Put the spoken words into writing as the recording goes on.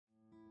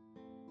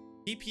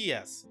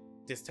DPS.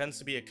 This tends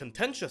to be a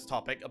contentious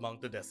topic among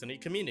the Destiny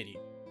community.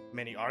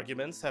 Many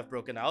arguments have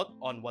broken out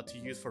on what to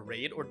use for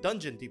raid or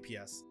dungeon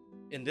DPS.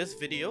 In this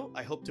video,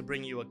 I hope to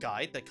bring you a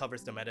guide that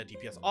covers the meta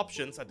DPS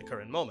options at the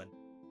current moment.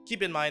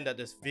 Keep in mind that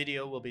this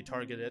video will be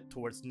targeted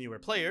towards newer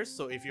players,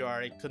 so if you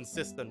are a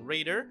consistent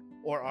raider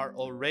or are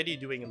already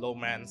doing low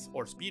mans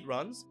or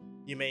speedruns,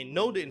 you may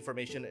know the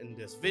information in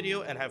this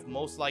video and have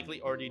most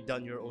likely already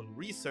done your own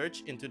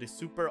research into the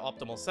super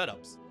optimal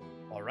setups.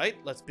 Alright,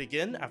 let's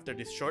begin after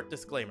this short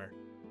disclaimer.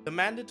 The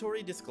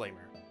mandatory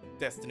disclaimer.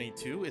 Destiny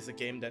 2 is a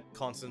game that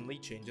constantly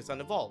changes and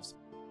evolves.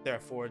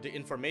 Therefore, the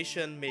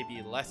information may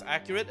be less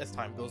accurate as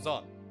time goes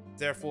on.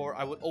 Therefore,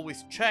 I would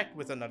always check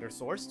with another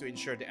source to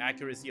ensure the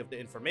accuracy of the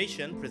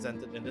information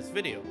presented in this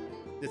video.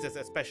 This is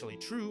especially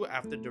true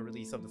after the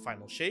release of the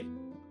final shape,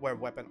 where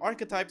weapon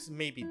archetypes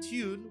may be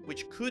tuned,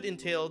 which could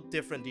entail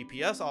different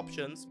DPS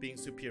options being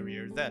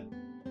superior then.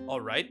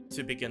 Alright,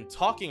 to begin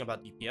talking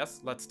about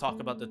DPS, let's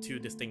talk about the two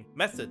distinct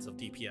methods of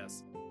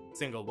DPS.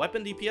 Single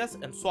weapon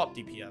DPS and swap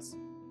DPS.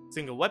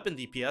 Single weapon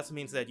DPS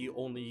means that you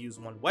only use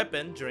one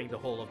weapon during the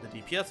whole of the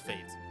DPS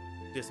phase.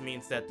 This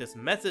means that this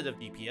method of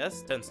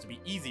DPS tends to be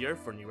easier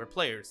for newer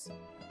players.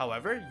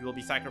 However, you will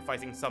be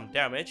sacrificing some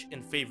damage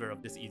in favor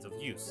of this ease of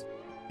use.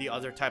 The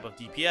other type of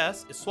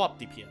DPS is swap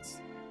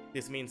DPS.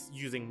 This means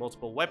using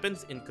multiple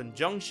weapons in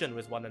conjunction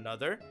with one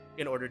another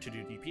in order to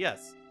do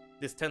DPS.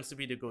 This tends to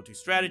be the go-to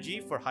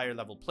strategy for higher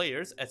level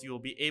players, as you will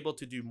be able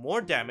to do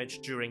more damage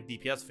during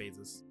DPS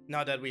phases.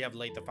 Now that we have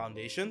laid the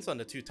foundations on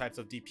the two types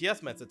of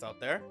DPS methods out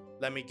there,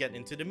 let me get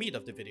into the meat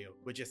of the video,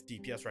 which is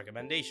DPS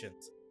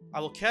recommendations. I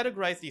will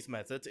categorize these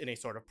methods in a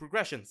sort of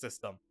progression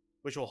system,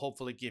 which will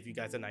hopefully give you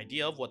guys an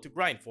idea of what to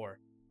grind for.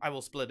 I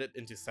will split it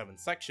into 7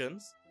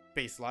 sections: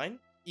 baseline,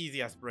 easy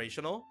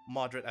aspirational,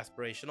 moderate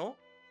aspirational,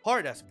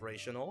 hard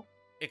aspirational,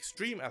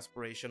 extreme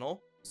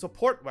aspirational,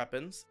 support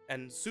weapons,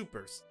 and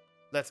supers.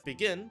 Let's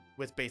begin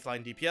with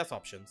baseline DPS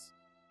options.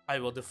 I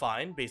will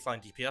define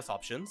baseline DPS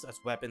options as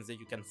weapons that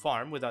you can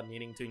farm without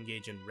needing to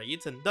engage in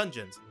raids and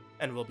dungeons,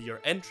 and will be your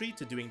entry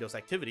to doing those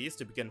activities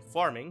to begin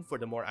farming for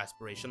the more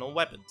aspirational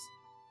weapons.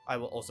 I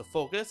will also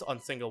focus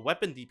on single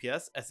weapon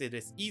DPS as it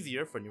is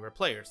easier for newer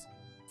players.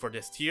 For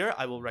this tier,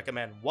 I will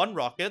recommend 1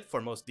 rocket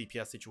for most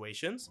DPS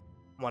situations,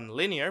 1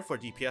 linear for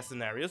DPS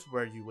scenarios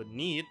where you would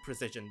need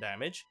precision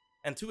damage,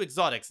 and 2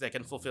 exotics that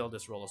can fulfill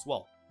this role as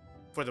well.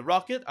 For the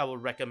rocket, I will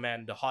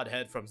recommend the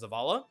Hothead from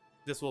Zavala.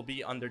 This will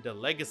be under the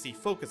Legacy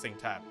Focusing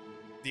tab.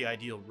 The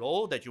ideal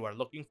role that you are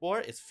looking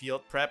for is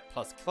Field Prep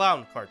plus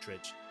Clown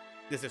cartridge.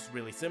 This is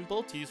really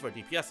simple to use for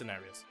DPS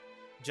scenarios.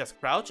 Just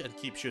crouch and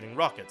keep shooting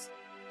rockets.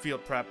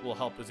 Field Prep will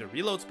help with your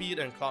reload speed,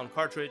 and Clown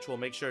cartridge will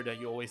make sure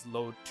that you always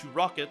load 2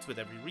 rockets with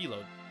every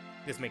reload.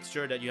 This makes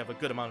sure that you have a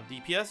good amount of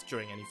DPS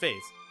during any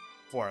phase.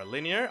 For a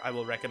linear, I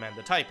will recommend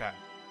the Taipan.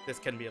 This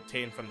can be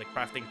obtained from the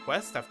crafting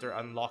quest after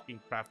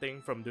unlocking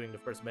crafting from doing the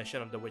first mission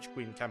of the Witch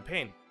Queen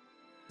campaign.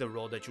 The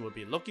role that you will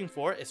be looking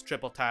for is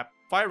triple tap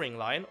Firing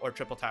Line or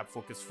triple tap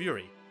Focus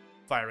Fury.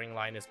 Firing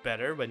Line is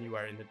better when you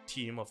are in a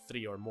team of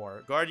 3 or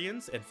more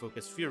Guardians, and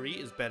Focus Fury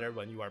is better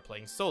when you are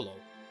playing solo.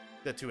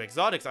 The 2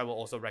 exotics I will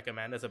also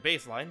recommend as a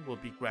baseline will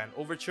be Grand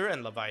Overture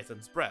and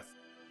Leviathan's Breath.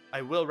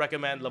 I will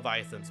recommend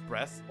Leviathan's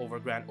Breath over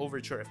Grand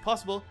Overture if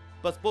possible,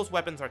 but both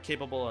weapons are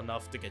capable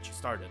enough to get you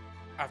started.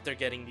 After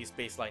getting these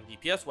baseline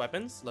DPS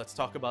weapons, let's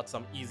talk about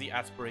some easy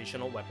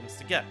aspirational weapons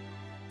to get.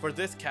 For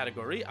this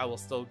category, I will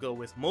still go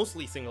with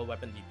mostly single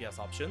weapon DPS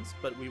options,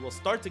 but we will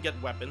start to get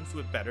weapons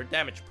with better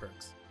damage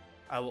perks.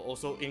 I will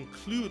also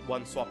include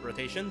 1 swap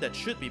rotation that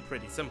should be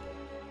pretty simple.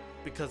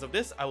 Because of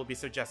this, I will be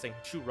suggesting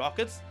 2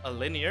 rockets, a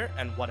linear,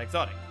 and 1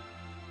 exotic.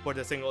 For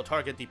the single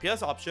target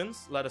DPS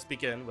options, let us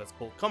begin with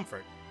Cold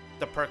Comfort.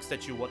 The perks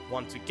that you would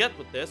want to get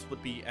with this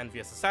would be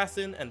Envious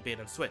Assassin and Bait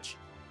and Switch.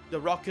 The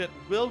rocket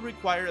will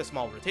require a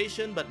small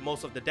rotation, but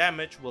most of the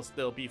damage will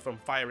still be from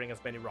firing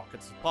as many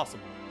rockets as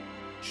possible.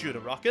 Shoot a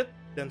rocket,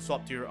 then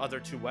swap to your other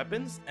 2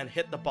 weapons and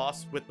hit the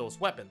boss with those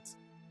weapons.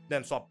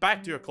 Then swap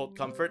back to your Cold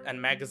Comfort and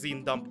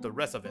magazine dump the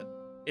rest of it.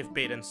 If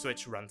Bait and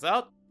Switch runs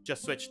out,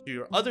 just switch to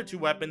your other 2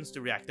 weapons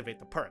to reactivate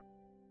the perk.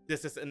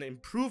 This is an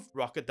improved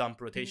rocket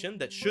dump rotation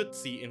that should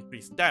see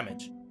increased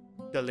damage.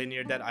 The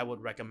linear that I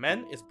would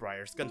recommend is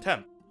Briar's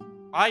Contempt.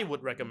 I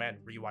would recommend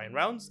rewind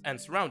rounds and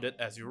surround it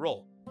as you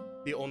roll.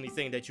 The only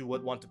thing that you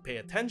would want to pay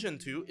attention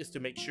to is to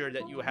make sure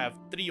that you have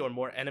 3 or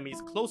more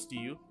enemies close to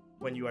you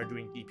when you are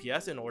doing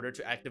DPS in order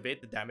to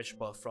activate the damage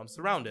buff from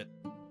Surrounded.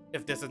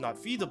 If this is not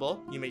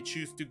feasible, you may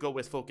choose to go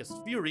with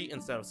Focused Fury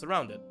instead of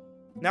Surrounded.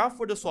 Now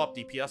for the swap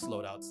DPS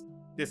loadouts.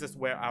 This is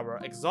where our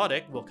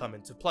exotic will come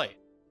into play.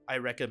 I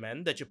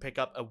recommend that you pick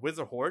up a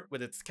Witherhoard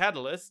with its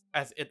Catalyst,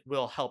 as it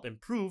will help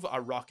improve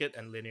our rocket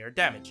and linear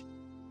damage.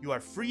 You are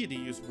free to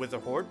use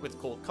Witherhoard with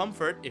Cold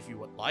Comfort if you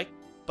would like,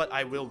 but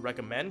I will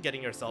recommend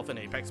getting yourself an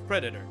Apex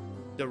Predator.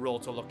 The role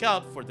to look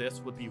out for this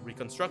would be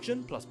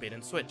Reconstruction plus Bait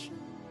and Switch.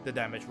 The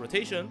damage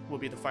rotation will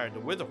be to fire the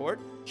Witherhoard,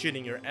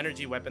 shooting your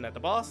energy weapon at the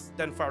boss,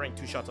 then firing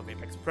 2 shots of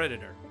Apex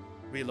Predator.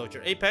 Reload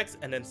your Apex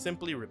and then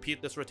simply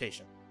repeat this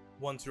rotation.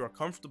 Once you are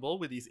comfortable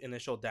with these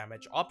initial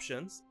damage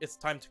options, it's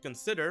time to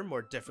consider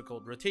more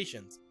difficult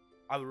rotations.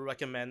 I would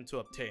recommend to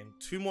obtain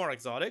 2 more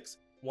exotics,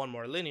 1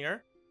 more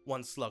linear,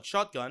 1 slug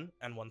shotgun,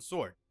 and 1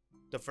 sword.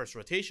 The first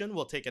rotation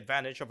will take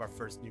advantage of our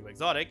first new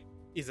exotic,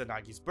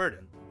 Izanagi's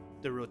Burden.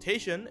 The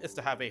rotation is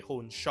to have a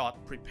honed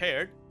shot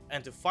prepared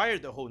and to fire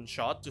the honed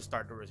shot to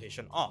start the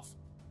rotation off.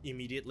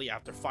 Immediately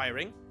after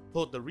firing,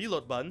 hold the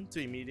reload button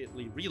to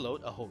immediately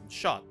reload a honed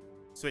shot.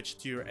 Switch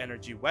to your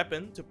energy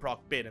weapon to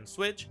proc bait and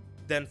switch,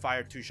 then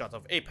fire 2 shots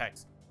of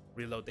Apex.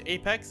 Reload the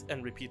Apex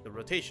and repeat the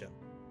rotation.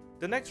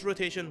 The next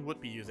rotation would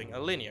be using a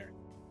linear.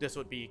 This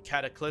would be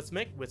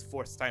Cataclysmic with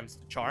Force times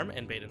Charm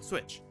and bait and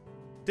switch.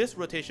 This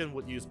rotation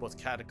would use both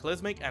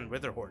Cataclysmic and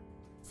Witherhoard.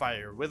 Fire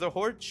your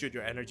Witherhoard, shoot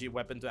your energy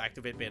weapon to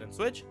activate bait and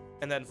switch,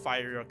 and then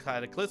fire your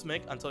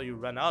Cataclysmic until you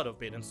run out of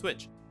bait and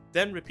switch.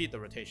 Then repeat the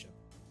rotation.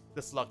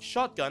 The slug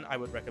shotgun I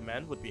would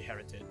recommend would be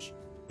Heritage.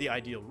 The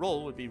ideal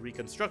role would be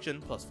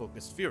Reconstruction plus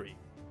Focused Fury.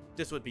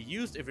 This would be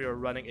used if you are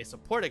running a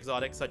support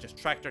exotic such as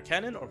Tractor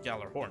Cannon or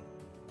Gallarhorn.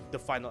 The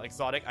final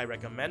exotic I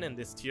recommend in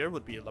this tier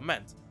would be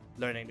Lament.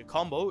 Learning the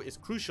combo is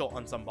crucial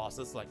on some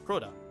bosses like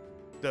Crota.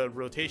 The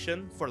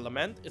rotation for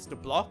Lament is to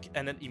block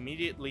and then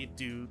immediately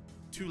do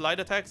 2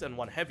 light attacks and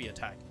 1 heavy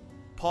attack.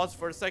 Pause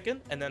for a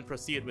second and then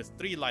proceed with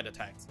 3 light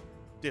attacks.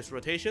 This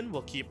rotation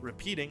will keep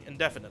repeating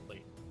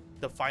indefinitely.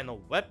 The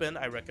final weapon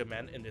I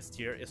recommend in this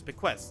tier is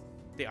Bequest.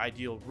 The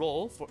ideal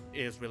role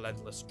is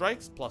Relentless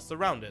Strikes plus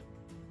Surrounded.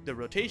 The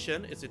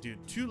rotation is to do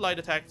 2 light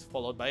attacks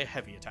followed by a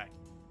heavy attack.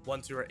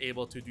 Once you are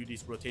able to do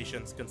these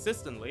rotations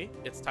consistently,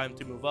 it's time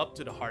to move up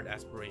to the hard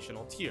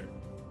aspirational tier.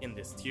 In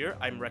this tier,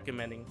 I'm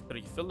recommending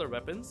 3 filler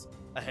weapons,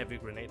 a heavy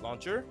grenade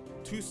launcher,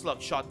 2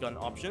 slug shotgun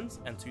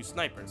options, and 2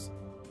 snipers.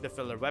 The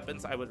filler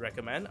weapons I would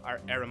recommend are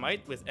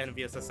Eremite with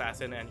Envious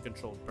Assassin and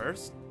Controlled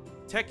Burst,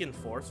 Tekken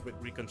Force with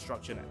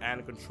Reconstruction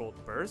and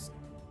Controlled Burst,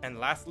 and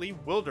lastly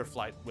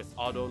Wilderflight with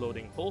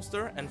auto-loading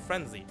holster and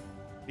Frenzy.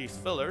 These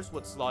fillers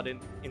would slot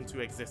into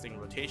existing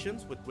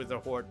rotations with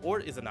Witherhoard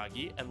or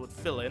Izanagi and would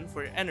fill in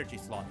for your energy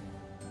slot.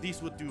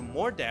 These would do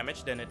more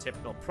damage than a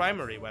typical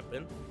primary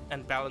weapon,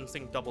 and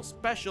balancing double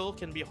special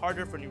can be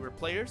harder for newer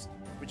players,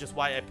 which is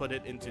why I put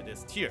it into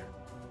this tier.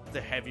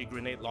 The heavy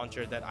grenade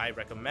launcher that I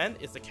recommend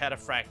is the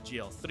Cataphract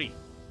GL3.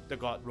 The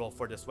god roll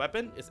for this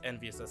weapon is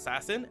Envious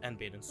Assassin and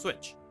Bait and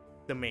Switch.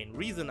 The main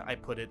reason I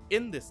put it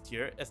in this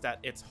tier is that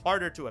it's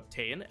harder to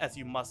obtain as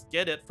you must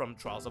get it from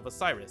Trials of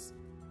Osiris.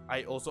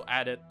 I also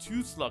added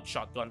 2 slug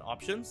shotgun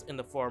options in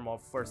the form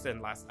of First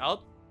In Last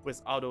Out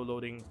with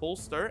auto-loading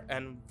holster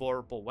and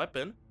vulnerable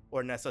weapon,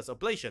 or Nessa's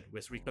Ablation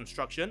with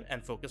Reconstruction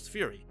and Focused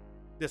Fury.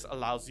 This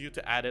allows you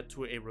to add it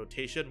to a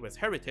rotation with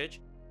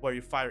Heritage, where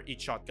you fire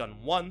each shotgun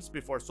once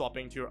before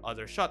swapping to your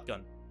other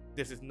shotgun.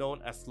 This is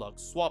known as slug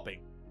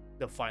swapping.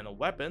 The final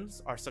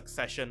weapons are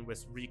Succession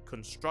with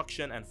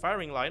Reconstruction and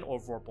Firing Line or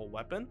Vorpal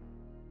Weapon,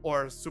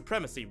 or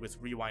Supremacy with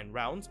Rewind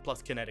Rounds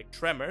plus Kinetic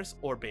Tremors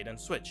or Bait and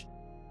Switch.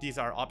 These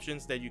are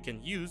options that you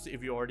can use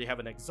if you already have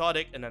an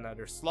exotic in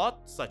another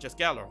slot, such as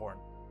Gallarhorn.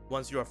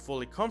 Once you are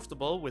fully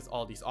comfortable with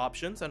all these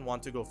options and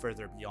want to go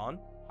further beyond,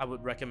 I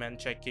would recommend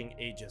checking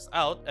Aegis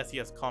out as he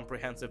has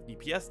comprehensive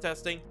DPS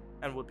testing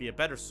and would be a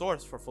better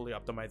source for fully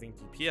optimizing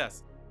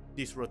DPS.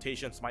 These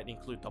rotations might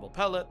include Double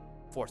Pellet,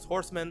 Force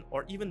Horseman,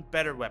 or even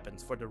better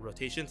weapons for the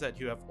rotations that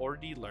you have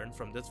already learned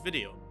from this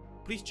video.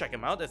 Please check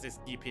him out as his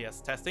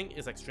DPS testing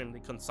is extremely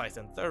concise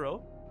and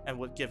thorough, and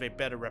would give a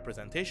better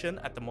representation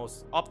at the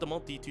most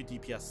optimal D2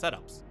 DPS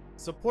setups.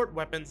 Support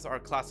weapons are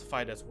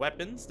classified as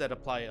weapons that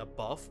apply a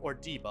buff or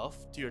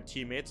debuff to your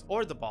teammates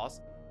or the boss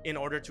in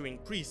order to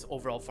increase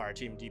overall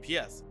fireteam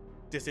DPS.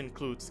 This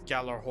includes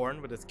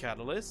Gallarhorn with its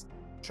Catalyst,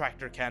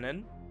 Tractor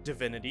Cannon,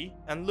 Divinity,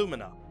 and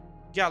Lumina.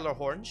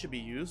 Gallarhorn should be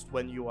used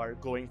when you are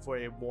going for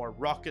a more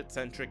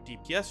rocket-centric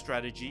DPS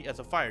strategy as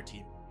a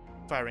fireteam.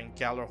 Firing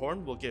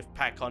Gallarhorn will give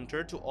Pack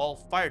Hunter to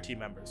all fireteam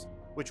members,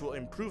 which will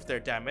improve their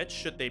damage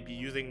should they be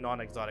using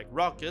non-exotic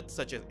rockets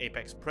such as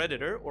Apex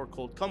Predator or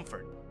Cold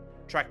Comfort.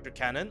 Tractor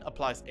Cannon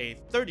applies a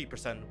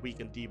 30%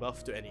 weaken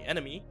debuff to any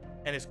enemy,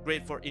 and is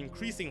great for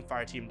increasing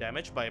fireteam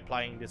damage by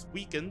applying this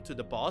weaken to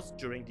the boss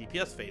during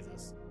DPS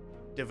phases.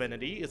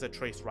 Divinity is a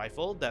trace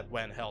rifle that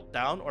when held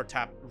down or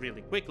tapped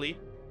really quickly,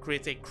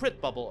 creates a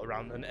crit bubble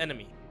around an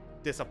enemy.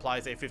 This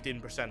applies a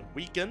 15%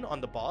 weaken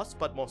on the boss,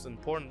 but most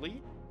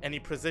importantly, any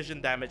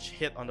precision damage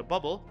hit on the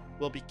bubble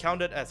will be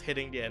counted as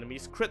hitting the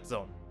enemy's crit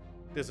zone.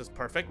 This is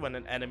perfect when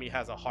an enemy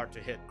has a hard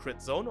to hit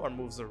crit zone or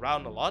moves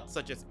around a lot,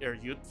 such as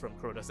Eryute from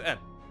Crota's End.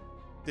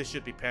 This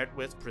should be paired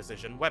with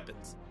precision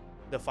weapons.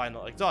 The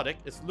final exotic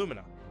is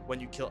Lumina. When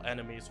you kill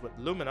enemies with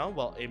Lumina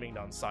while aiming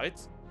down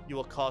sights, you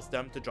will cause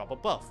them to drop a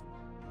buff.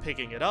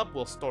 Picking it up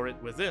will store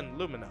it within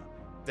Lumina.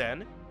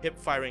 Then,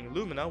 hip-firing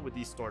Lumina with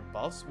these stored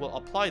buffs will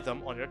apply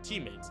them on your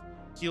teammates,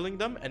 healing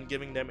them and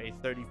giving them a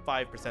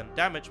 35%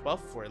 damage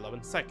buff for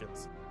 11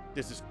 seconds.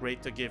 This is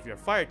great to give your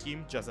fire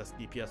team just as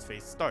DPS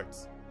phase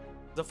starts.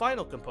 The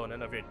final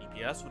component of your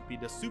DPS would be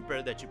the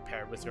super that you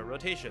pair with your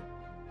rotation.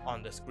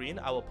 On the screen,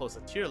 I will post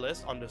a tier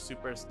list on the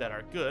supers that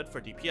are good for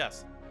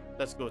DPS.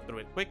 Let's go through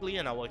it quickly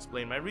and I will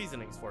explain my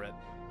reasonings for it.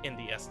 In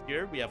the S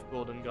tier, we have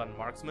Golden Gun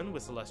Marksman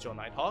with Celestial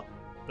Nighthawk,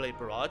 Blade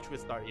Barrage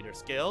with Star Eater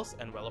Scales,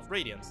 and Well of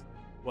Radiance.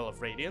 Well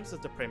of Radiance is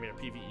the premier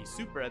PvE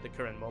super at the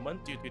current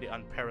moment due to the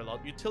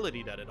unparalleled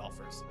utility that it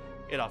offers.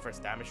 It offers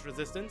damage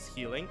resistance,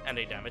 healing, and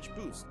a damage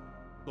boost.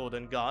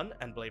 Golden Gun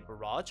and Blade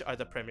Barrage are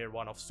the premier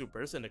one-off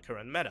supers in the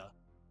current meta.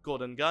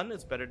 Golden Gun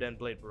is better than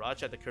Blade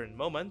Barrage at the current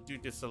moment due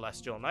to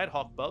Celestial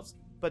Nighthawk buffs,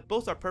 but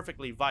both are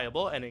perfectly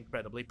viable and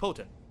incredibly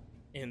potent.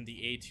 In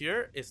the A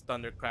tier is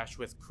Thunder Crash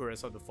with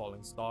Chorus of the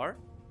Falling Star,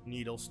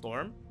 Needle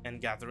Storm,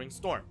 and Gathering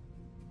Storm.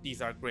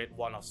 These are great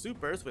one-off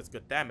supers with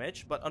good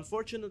damage, but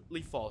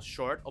unfortunately fall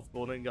short of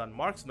Golden Gun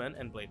Marksman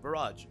and Blade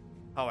Barrage.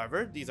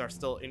 However, these are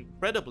still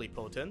incredibly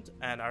potent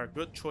and are a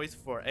good choice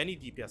for any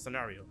DPS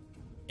scenario.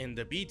 In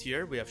the B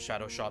tier, we have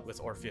Shadow Shot with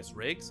Orpheus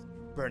Riggs,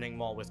 Burning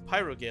Maul with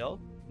Pyrogale,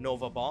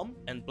 Nova Bomb,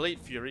 and Blade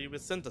Fury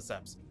with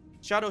Syntheseps.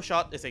 Shadow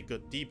Shot is a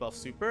good debuff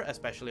super,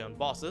 especially on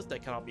bosses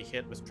that cannot be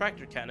hit with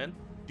Tractor Cannon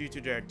due to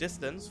their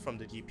distance from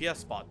the DPS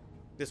spot.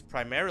 This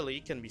primarily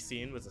can be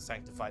seen with the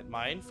Sanctified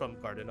Mind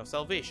from Garden of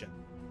Salvation.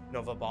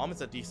 Nova Bomb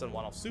is a decent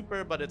one-off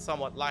super, but it's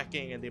somewhat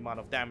lacking in the amount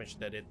of damage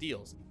that it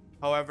deals.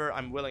 However,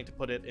 I'm willing to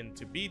put it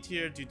into B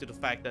tier due to the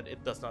fact that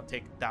it does not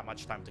take that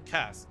much time to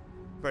cast.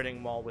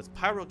 Burning Maul with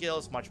Pyrogale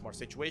is much more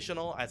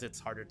situational as it's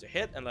harder to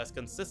hit and less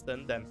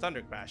consistent than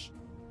Thunder Crash.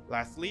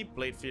 Lastly,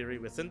 Blade Fury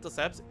with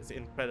Syntheseps is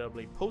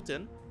incredibly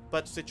potent,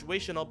 but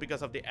situational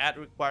because of the ad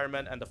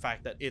requirement and the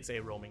fact that it's a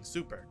roaming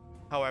super.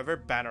 However,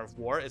 Banner of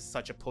War is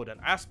such a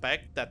potent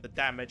aspect that the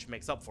damage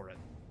makes up for it.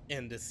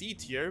 In the C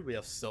tier, we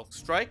have Silk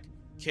Strike,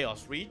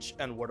 Chaos Reach,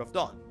 and Word of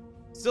Dawn.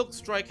 Silk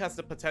Strike has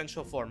the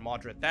potential for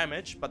moderate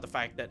damage, but the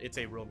fact that it's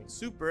a roaming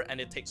super and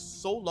it takes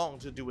so long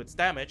to do its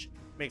damage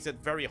makes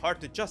it very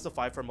hard to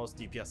justify for most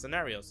DPS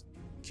scenarios.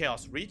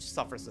 Chaos Reach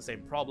suffers the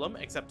same problem,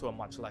 except to a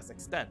much less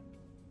extent.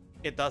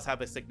 It does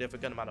have a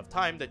significant amount of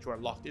time that you are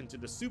locked into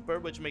the super,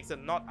 which makes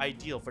it not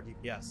ideal for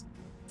DPS.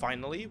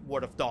 Finally,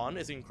 Word of Dawn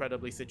is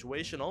incredibly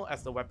situational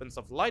as the Weapons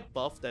of Light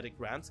buff that it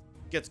grants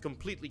gets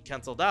completely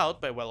cancelled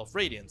out by Well of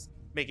Radiance,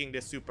 making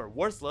this super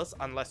worthless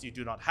unless you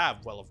do not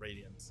have Well of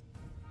Radiance.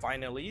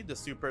 Finally, the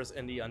supers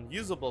in the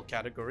unusable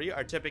category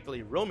are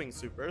typically roaming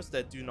supers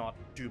that do not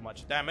do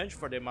much damage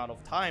for the amount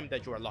of time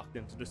that you are locked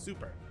into the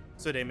super,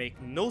 so they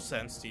make no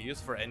sense to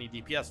use for any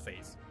DPS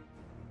phase.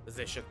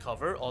 This should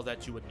cover all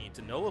that you would need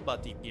to know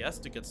about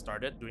DPS to get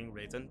started doing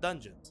raids and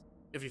dungeons.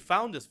 If you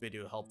found this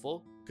video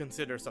helpful,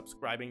 consider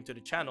subscribing to the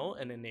channel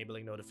and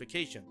enabling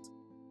notifications.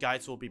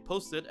 Guides will be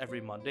posted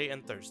every Monday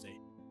and Thursday.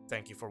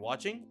 Thank you for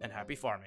watching and happy farming.